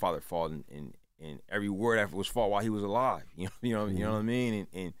grandfather fought in every war that was fought while he was alive. You know what I mean?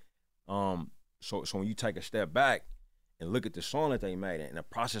 And so when you take a step back and look at the song that they made and the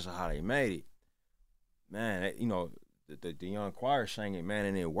process of how they made it, man, the young choir sang it, man,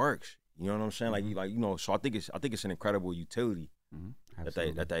 and it works. You know what I'm saying? So I think it's an incredible utility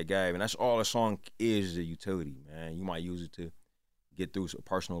that they gave, and that's all the song is a utility, man. You might use it to get through some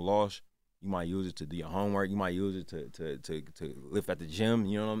personal loss. You might use it to do your homework. You might use it to lift at the gym.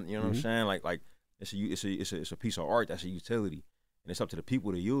 You know what I'm saying? Like it's a piece of art that's a utility, and it's up to the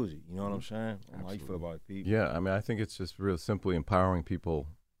people to use it. You know what I'm saying? How you feel about it, Pete? Yeah, I mean, I think it's just real simply empowering people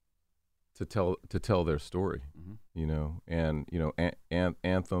to tell their story, and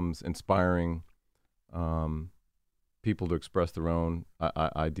anthems inspiring people to express their own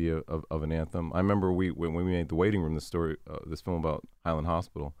idea of an anthem. I remember when we made The Waiting Room, this film about Highland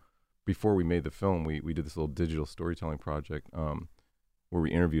Hospital. Before we made the film, we did this little digital storytelling project where we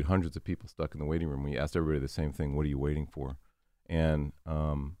interviewed hundreds of people stuck in the waiting room. We asked everybody the same thing: what are you waiting for? And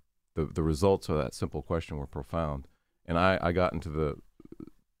the results of that simple question were profound. And I got into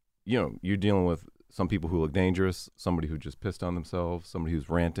you're dealing with some people who look dangerous, somebody who just pissed on themselves, somebody who's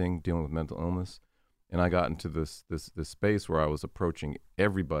ranting, dealing with mental illness. And I got into this space where I was approaching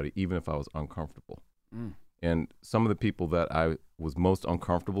everybody, even if I was uncomfortable. And some of the people that I was most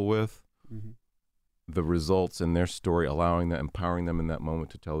uncomfortable with, the results in their story, empowering them in that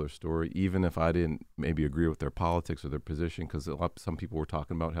moment to tell their story, even if I didn't maybe agree with their politics or their position, because some people were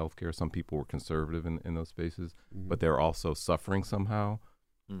talking about healthcare, some people were conservative in those spaces, but they're also suffering somehow.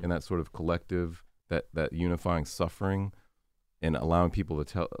 And that sort of collective, that unifying suffering, and allowing people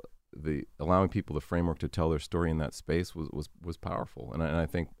the framework to tell their story in that space was powerful. And I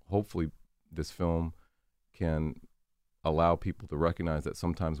think hopefully this film can allow people to recognize that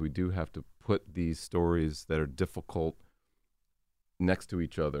sometimes we do have to put these stories that are difficult next to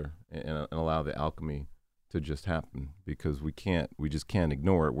each other and allow the alchemy to just happen, because we just can't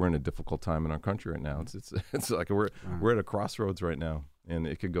ignore it. We're in a difficult time in our country right now. It's like we're at a crossroads right now, and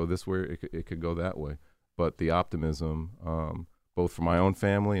it could go this way, it could go that way. But the optimism, both for my own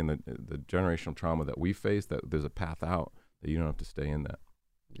family and the generational trauma that we face, that there's a path out, that you don't have to stay in that.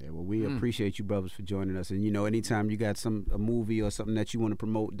 Yeah, well, we appreciate you brothers for joining us. And, anytime you got a movie or something that you want to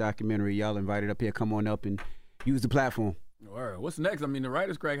promote, documentary, y'all invited up here, come on up and use the platform. All right. What's next? I mean, the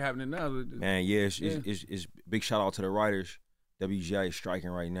writers' crack happening now. Man, it's big shout out to the writers. WGI is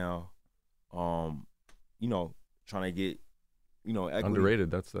striking right now. Trying to get, equity. Underrated.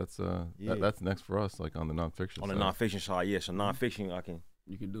 That's next for us, like on the nonfiction. On the nonfiction side, yeah. So nonfiction,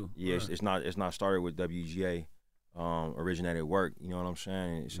 you can do. Yeah, it's not started with WGA originated work. You know what I'm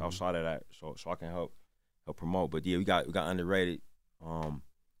saying? It's outside of that, so I can help promote. But yeah, we got underrated.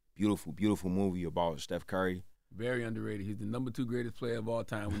 Beautiful movie about Steph Curry. Very underrated. He's the number 2 greatest player of all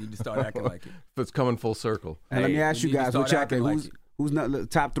time. We need to start acting like it. It's coming full circle. And let me ask you guys, who's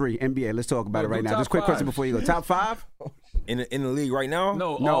not top 3 NBA? Let's talk about it right now. Just quick question before you go. Top 5 in the league right now?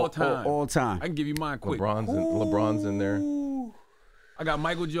 No, all time. All time. I can give you mine quick. LeBron's in there. I got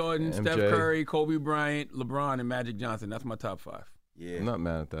Michael Jordan, MJ. Steph Curry, Kobe Bryant, LeBron, and Magic Johnson. That's my top 5. Yeah, I'm not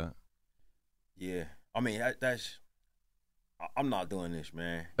mad at that. Yeah, I mean that's. I'm not doing this,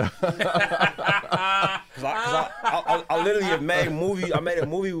 man. Cause I literally have made a movie. I made a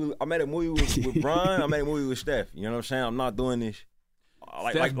movie with Bron. I made a movie with Steph. You know what I'm saying? I'm not doing this.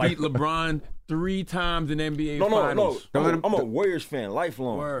 Steph beat LeBron 3 times in NBA Finals. No. I'm a Warriors fan,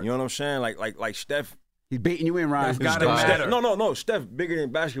 lifelong. Word. You know what I'm saying? Like Steph. He's baiting you in, Ryan. Got it better. No. Steph bigger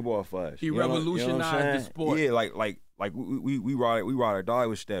than basketball for us. He revolutionized the sport. Yeah, like we ride or die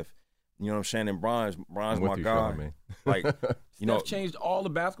with Steph. You know what I'm saying? And Bron's my guy. Like, Steph changed all the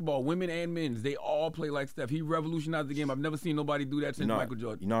basketball, women and men's. They all play like Steph. He revolutionized the game. I've never seen nobody do that since Michael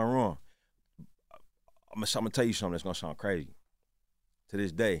Jordan. You're not wrong. I'm gonna tell you something that's gonna sound crazy. To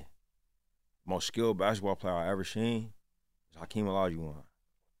this day, most skilled basketball player I ever seen is Hakeem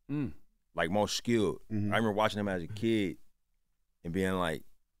Olajuwon. Like most skilled. I remember watching him as a kid and being like,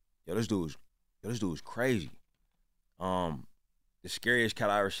 "Yo, this dude's crazy." the scariest cat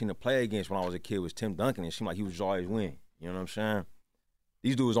I ever seen to play against when I was a kid was Tim Duncan. It seemed like he was always winning. You know what I'm saying?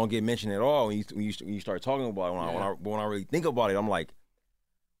 These dudes don't get mentioned at all when you start talking about it. When I really think about it, I'm like,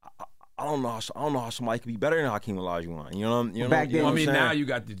 I don't know how somebody could be better than Hakeem Olajuwon. You know what I'm saying? Now you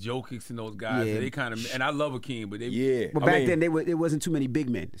got the Joe Kicks and those guys. Yeah. They kind of, and I love Hakeem, but they But back then there wasn't too many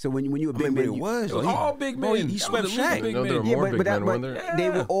big men. So when you were a big man, it was all big men. He swept Shaq. No, there were more big men, weren't there? They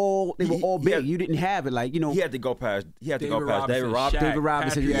were all big. You didn't have it like, you know. He had to go past David Robinson. David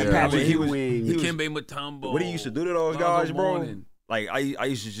Robinson, you had Patrick Ewing, Dikembe Mutombo. What he used to do to those guys, bro? Like I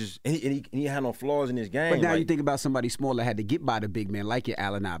used to just, and he had no flaws in his game. But now like, you think about somebody smaller had to get by the big man, like your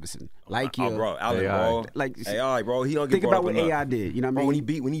Allen Iverson, like your bro, Allen, bro, like AI, bro. He don't get think about brought what up AI enough. did. You know what I Bro,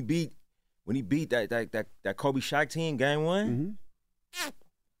 mean? when he beat that Kobe Shaq team game one,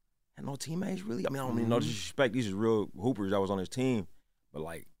 had no teammates really. I mean, I don't mean no disrespect. These are real hoopers that was on his team, but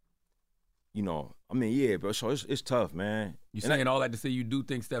like, you know, I mean, yeah, bro. So it's tough, man. You saying all that to say you do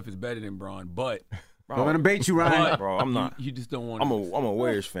think Steph is better than Bron, but. I'm gonna bait you, Ryan. Bro, I'm not. You just don't want. I'm a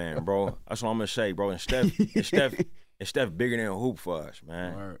Warriors fan, bro. That's what I'm gonna say, bro. And Steph bigger than a hoop for us,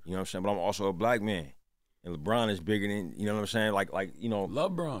 man. Right. You know what I'm saying? But I'm also a black man, and LeBron is bigger than. You know what I'm saying? Like you know.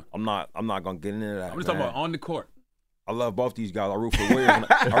 Love Bron. I'm not gonna get into that. I'm just talking about on the court. I love both these guys. I root for the Warriors.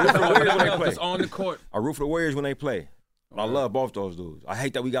 I root for the Warriors when they play. Just on the court. I root for the Warriors when they play. But I love both those dudes. I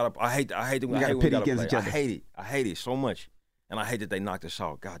hate that we gotta. I hate that we gotta play. I hate it so much. And I hate that they knocked us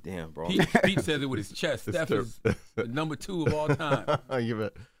out. God damn, bro. Pete says it with his chest. Steph is the number 2 of all time. You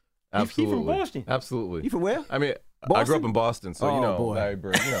bet. Absolutely. He from Boston. Absolutely. You from where? I mean, Boston? I grew up in Boston, so you know boy. Larry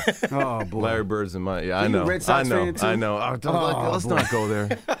Bird. You know. Oh boy. Larry Bird's in my. Yeah, You a Red Sox fan, too? I know. Let's not go there.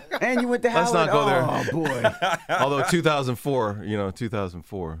 And you went to Howard. Let's not go there. Oh boy. Although 2004,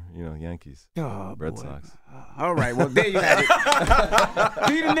 Yankees, Red boy. Sox. All right, well, there you have it.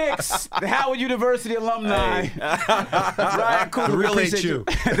 Peter Nix, the Howard University alumni. Ryan Coogler, The real appreciate HU.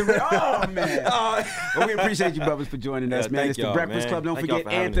 Oh, man. Well, we appreciate you, brothers, for joining us, man. thank It's the y'all, Breakfast man. Club. Don't Thank y'all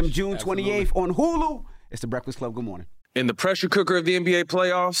forget for having Anthem, us. June 28th on Hulu. It's the Breakfast Club. Good morning. In the pressure cooker of the NBA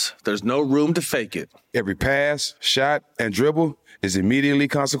playoffs, there's no room to fake it. Every pass, shot, and dribble is immediately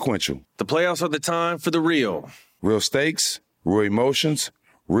consequential. The playoffs are the time for the real. Real stakes, real emotions,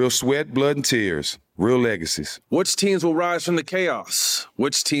 real sweat, blood, and tears, real legacies. Which teams will rise from the chaos?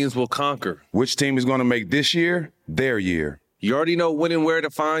 Which teams will conquer? Which team is going to make this year their year? You already know when and where to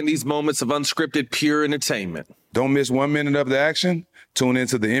find these moments of unscripted, pure entertainment. Don't miss 1 minute of the action. Tune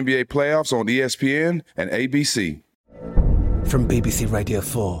into the NBA playoffs on ESPN and ABC. From BBC Radio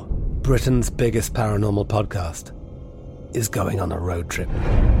 4, Britain's biggest paranormal podcast is going on a road trip.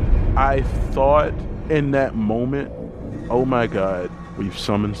 I thought in that moment, oh my God, we've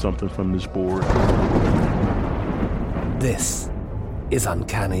summoned something from this board. This is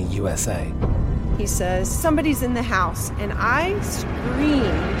Uncanny USA. He says, somebody's in the house, and I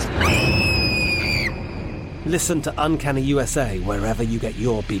screamed. Listen to Uncanny USA wherever you get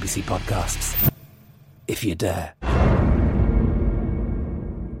your BBC podcasts, if you dare.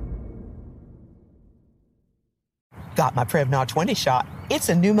 Got my Prevnar 20 shot. It's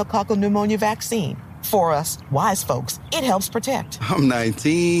a pneumococcal pneumonia vaccine. For us, wise folks, it helps protect. I'm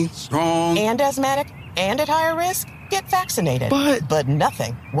 19, strong. And asthmatic, and at higher risk. Get vaccinated. But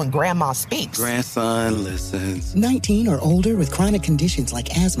nothing when grandma speaks. Grandson listens. 19 or older with chronic conditions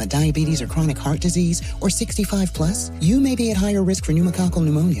like asthma, diabetes, or chronic heart disease, or 65 plus, you may be at higher risk for pneumococcal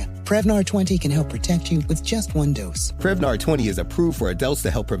pneumonia. Prevnar 20 can help protect you with just one dose. Prevnar 20 is approved for adults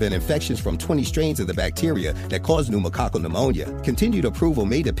to help prevent infections from 20 strains of the bacteria that cause pneumococcal pneumonia. Continued approval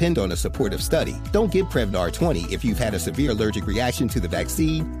may depend on a supportive study. Don't give Prevnar 20 if you've had a severe allergic reaction to the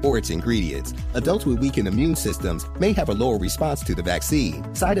vaccine or its ingredients. Adults with weakened immune systems may have a lower response to the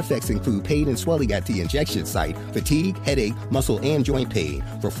vaccine. Side effects include pain and swelling at the injection site, fatigue, headache, muscle, and joint pain.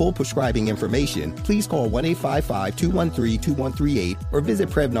 For full prescribing information, please call 1-855-213-2138 or visit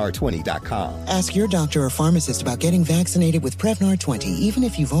Prevnar20.com. Ask your doctor or pharmacist about getting vaccinated with Prevnar 20, even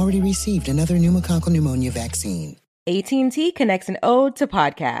if you've already received another pneumococcal pneumonia vaccine. AT&T connects an ode to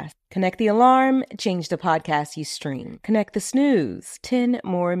podcast. Connect the alarm, change the podcast you stream. Connect the snooze, 10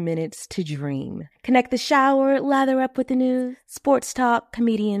 more minutes to dream. Connect the shower, lather up with the news, sports talk,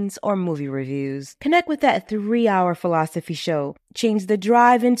 comedians, or movie reviews. Connect with that 3-hour philosophy show. Change the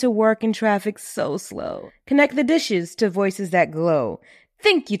drive into work and traffic so slow. Connect the dishes to voices that glow.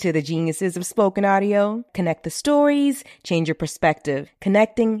 Thank you to the geniuses of spoken audio. Connect the stories, change your perspective.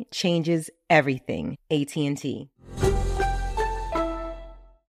 Connecting changes everything. AT&T.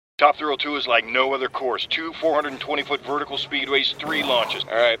 Top Thrill 2 is like no other course. 2 420-foot vertical speedways, 3 launches.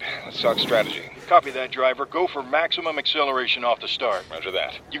 All right, let's talk strategy. Copy that, driver. Go for maximum acceleration off the start. Roger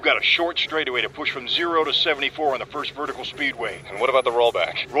that. You've got a short straightaway to push from 0 to 74 on the first vertical speedway. And what about the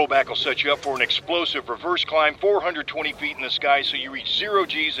rollback? Rollback will set you up for an explosive reverse climb 420 feet in the sky so you reach 0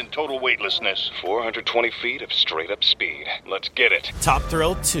 G's in total weightlessness. 420 feet of straight-up speed. Let's get it. Top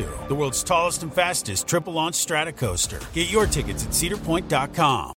Thrill 2, the world's tallest and fastest triple-launch strata coaster. Get your tickets at cedarpoint.com.